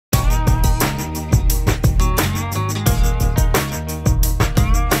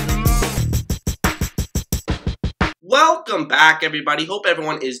Welcome back, everybody. Hope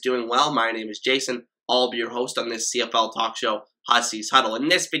everyone is doing well. My name is Jason. I'll be your host on this CFL talk show, Hussey's Huddle. In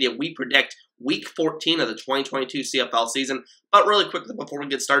this video, we predict Week 14 of the 2022 CFL season. But really quickly, before we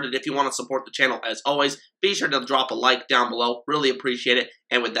get started, if you want to support the channel, as always, be sure to drop a like down below. Really appreciate it.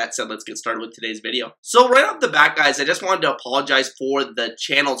 And with that said, let's get started with today's video. So right off the bat, guys, I just wanted to apologize for the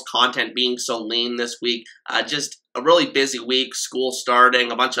channel's content being so lean this week. Just a really busy week, school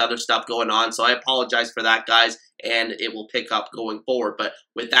starting, a bunch of other stuff going on. So I apologize for that, guys, and it will pick up going forward. But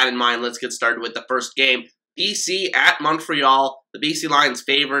with that in mind, let's get started with the first game. BC at Montreal. The BC Lions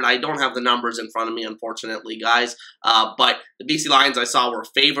favored. I don't have the numbers in front of me, unfortunately, guys. But the BC Lions I saw were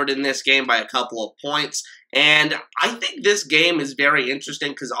favored in this game by a couple of points. And I think this game is very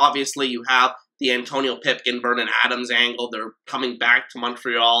interesting because obviously you have the Antonio Pipkin, Vernon Adams angle. They're coming back to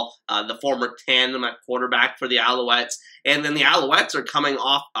Montreal, the former tandem at quarterback for the Alouettes. And then the Alouettes are coming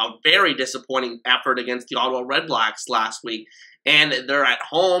off a very disappointing effort against the Ottawa Redblacks last week. And they're at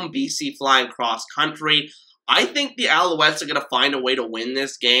home, BC flying cross country. I think the Alouettes are going to find a way to win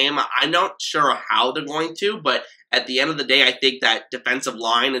this game. I'm not sure how they're going to, but at the end of the day, I think that defensive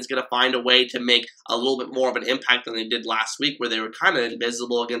line is going to find a way to make a little bit more of an impact than they did last week, where they were kind of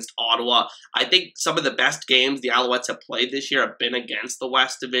invisible against Ottawa. I think some of the best games the Alouettes have played this year have been against the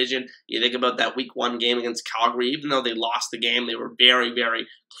West Division. You think about that Week 1 game against Calgary. Even though they lost the game, they were very, very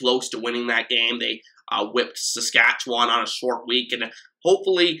close to winning that game. They whipped Saskatchewan on a short week, and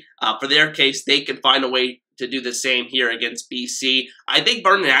hopefully, for their case, they can find a way to do the same here against BC. I think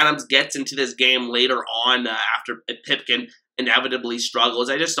Vernon Adams gets into this game later on after Pipkin inevitably struggles.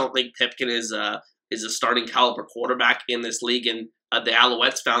 I just don't think Pipkin is a starting caliber quarterback in this league, and the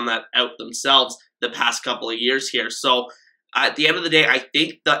Alouettes found that out themselves the past couple of years here. So at the end of the day, I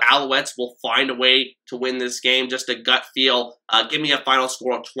think the Alouettes will find a way to win this game. Just a gut feel. Give me a final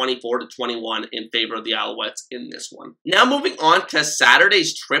score of 24-21 in favor of the Alouettes in this one. Now moving on to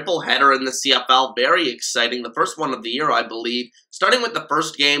Saturday's triple header in the CFL. Very exciting. The first one of the year, I believe. Starting with the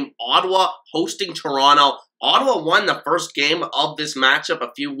first game, Ottawa hosting Toronto. Ottawa won the first game of this matchup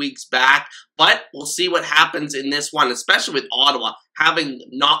a few weeks back, but we'll see what happens in this one, especially with Ottawa having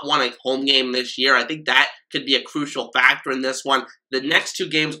not won a home game this year. I think that could be a crucial factor in this one. The next two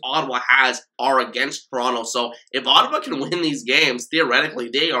games Ottawa has are against Toronto, so if Ottawa can win these games,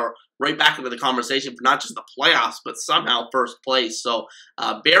 theoretically, they are right back into the conversation for not just the playoffs, but somehow first place. So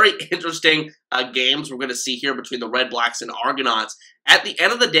very interesting games we're going to see here between the Red Blacks and Argonauts. At the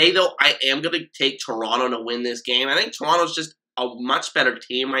end of the day, though, I am going to take Toronto to win this game. I think Toronto's just a much better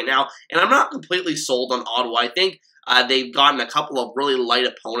team right now, and I'm not completely sold on Ottawa. I think they've gotten a couple of really light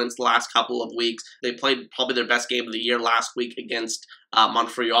opponents the last couple of weeks. They played probably their best game of the year last week against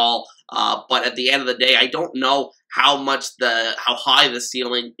Montreal. But at the end of the day, I don't know how high the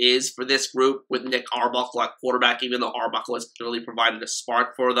ceiling is for this group with Nick Arbuckle at quarterback, even though Arbuckle has clearly provided a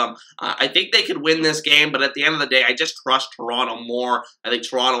spark for them. I think they could win this game, but at the end of the day, I just trust Toronto more. I think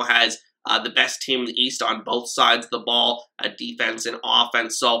Toronto has the best team in the East on both sides of the ball, defense and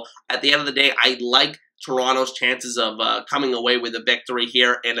offense. So at the end of the day, I like Toronto's chances of coming away with a victory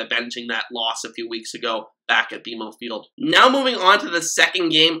here and avenging that loss a few weeks ago back at BMO Field. Now moving on to the second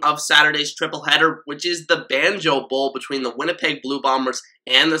game of Saturday's triple header, which is the Banjo Bowl between the Winnipeg Blue Bombers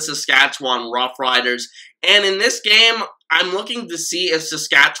and the Saskatchewan Roughriders. And in this game, I'm looking to see if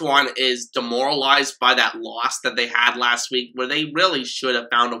Saskatchewan is demoralized by that loss that they had last week, where they really should have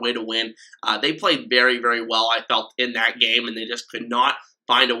found a way to win. They played very, very well, I felt, in that game, and they just could not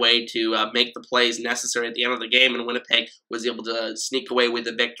find a way to make the plays necessary at the end of the game, and Winnipeg was able to sneak away with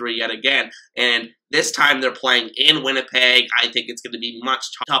the victory yet again. And this time they're playing in Winnipeg. I think it's going to be much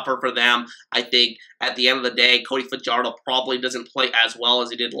tougher for them. I think at the end of the day, Cody Fajardo probably doesn't play as well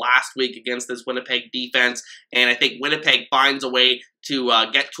as he did last week against this Winnipeg defense, and I think Winnipeg finds a way to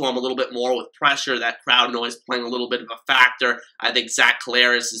get to him a little bit more with pressure. That crowd noise playing a little bit of a factor. I think Zach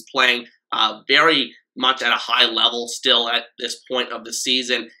Collaros is playing very much at a high level still at this point of the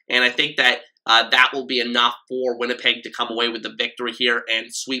season, and I think that that will be enough for Winnipeg to come away with the victory here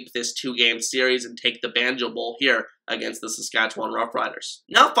and sweep this two-game series and take the Banjo Bowl here against the Saskatchewan Roughriders.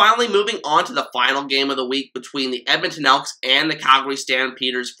 Now finally moving on to the final game of the week between the Edmonton Elks and the Calgary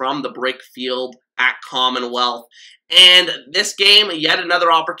Stampeders from the Brick Field at Commonwealth. And this game, yet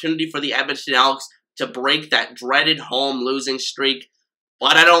another opportunity for the Edmonton Elks to break that dreaded home losing streak.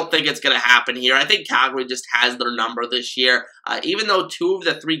 But I don't think it's going to happen here. I think Calgary just has their number this year. Even though 2 of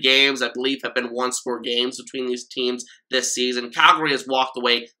the 3 games, I believe, have been one-score games between these teams this season, Calgary has walked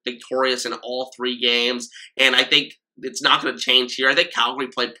away victorious in all 3 games. And I think it's not going to change here. I think Calgary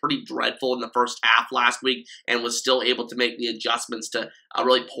played pretty dreadful in the first half last week and was still able to make the adjustments to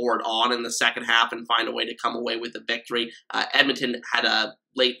really pour it on in the second half and find a way to come away with the victory. Edmonton had a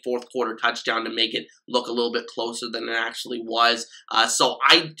late fourth quarter touchdown to make it look a little bit closer than it actually was. So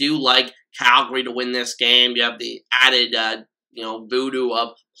I do like Calgary to win this game. You have the added voodoo of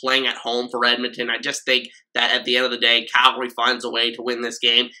playing at home for Edmonton. I just think that at the end of the day, Calgary finds a way to win this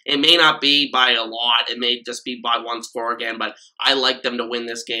game. It may not be by a lot. It may just be by one score again, but I like them to win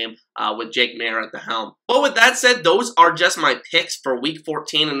this game with Jake Maier at the helm. But with that said, those are just my picks for Week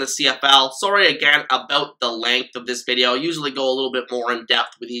 14 in the CFL. Sorry again about the length of this video. I usually go a little bit more in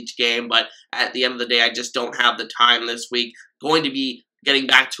depth with each game, but at the end of the day, I just don't have the time this week. Going to be getting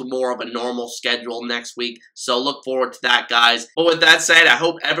back to more of a normal schedule next week, so look forward to that, guys. But with that said, I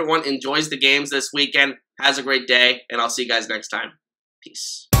hope everyone enjoys the games this weekend, has a great day, and I'll see you guys next time.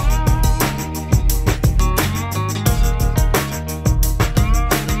 Peace.